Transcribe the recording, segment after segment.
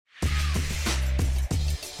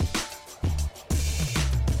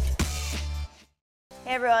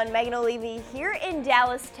Hey everyone, Megan O'Leary here in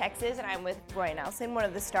Dallas, Texas, and I'm with Roy Nelson, one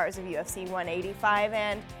of the stars of UFC 185,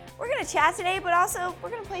 and we're gonna chat today, but also we're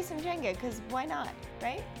gonna play some Jenga, because why not,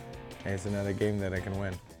 right? Hey, it's another game that I can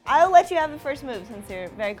win. I'll let you have the first move since you're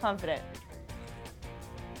very confident.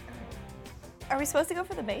 Are we supposed to go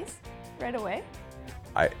for the base right away?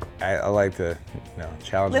 I like to,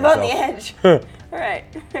 challenge Live myself. on the edge. All right,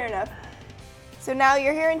 fair enough. So now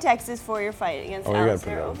you're here in Texas for your fight against Oh, we gotta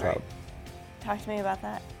Alistair put it on Overeem. top. Talk to me about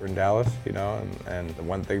that. We're in Dallas, and the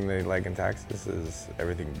one thing they like in Texas is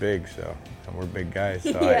everything big, and we're big guys,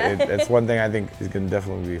 so Yeah. it's one thing I think is gonna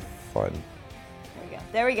definitely be fun.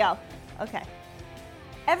 There we go. Okay.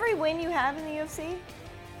 Every win you have in the UFC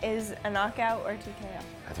is a knockout or TKO.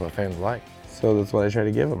 That's what fans like. So that's what I try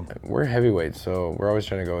to give them. We're heavyweights, so we're always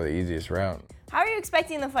trying to go the easiest route. How are you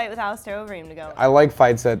expecting the fight with Alistair Overeem to go? I like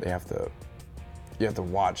fights that you have to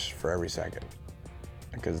watch for every second,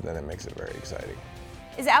 because then it makes it very exciting.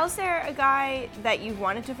 Is Alistair a guy that you've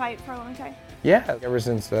wanted to fight for a long time? Yeah, ever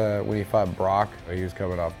since when he fought Brock, he was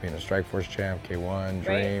coming off being a Strikeforce champ, K1,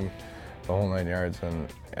 Dream, the whole 9 yards.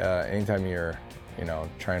 And anytime you're,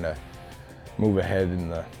 trying to move ahead in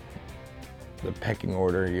the pecking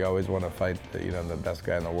order, you always want to fight the best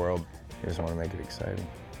guy in the world. You just want to make it exciting.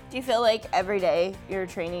 Do you feel like every day you're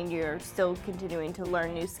training, you're still continuing to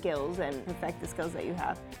learn new skills and perfect the skills that you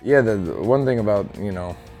have? Yeah, the one thing about,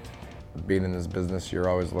 being in this business, you're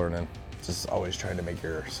always learning. Just always trying to make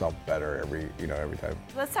yourself better every time.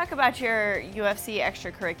 Let's talk about your UFC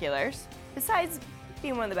extracurriculars. Besides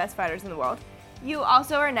being one of the best fighters in the world, you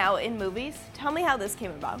also are now in movies. Tell me how this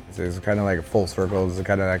came about. It's kind of like a full circle. It's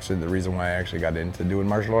kind of actually the reason why I actually got into doing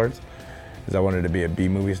martial arts, is I wanted to be a B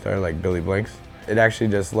movie star like Billy Blanks. It actually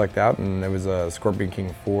just lucked out, and it was Scorpion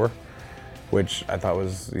King 4, which I thought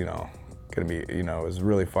was, gonna be, it was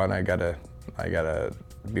really fun. I gotta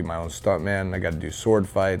be my own stuntman. I got to do sword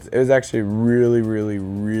fights. It was actually really, really,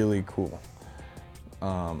 really cool,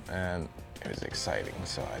 and it was exciting.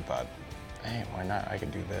 So I thought, hey, why not? I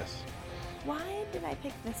could do this. Why did I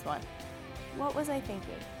pick this one? What was I thinking?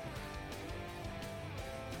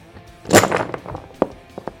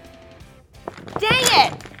 Dang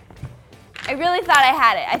it! I really thought I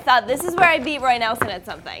had it. I thought this is where I beat Roy Nelson at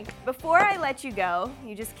something. Before I let you go,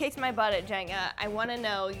 you just kicked my butt at Jenga. I want to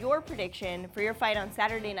know your prediction for your fight on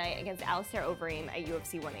Saturday night against Alistair Overeem at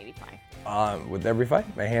UFC 185. With every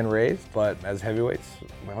fight, my hand raised, but as heavyweights,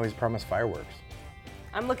 we always promise fireworks.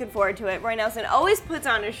 I'm looking forward to it. Roy Nelson always puts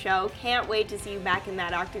on a show. Can't wait to see you back in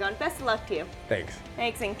that octagon. Best of luck to you. Thanks.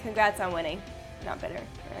 Thanks, and congrats on winning. Not bitter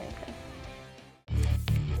or anything.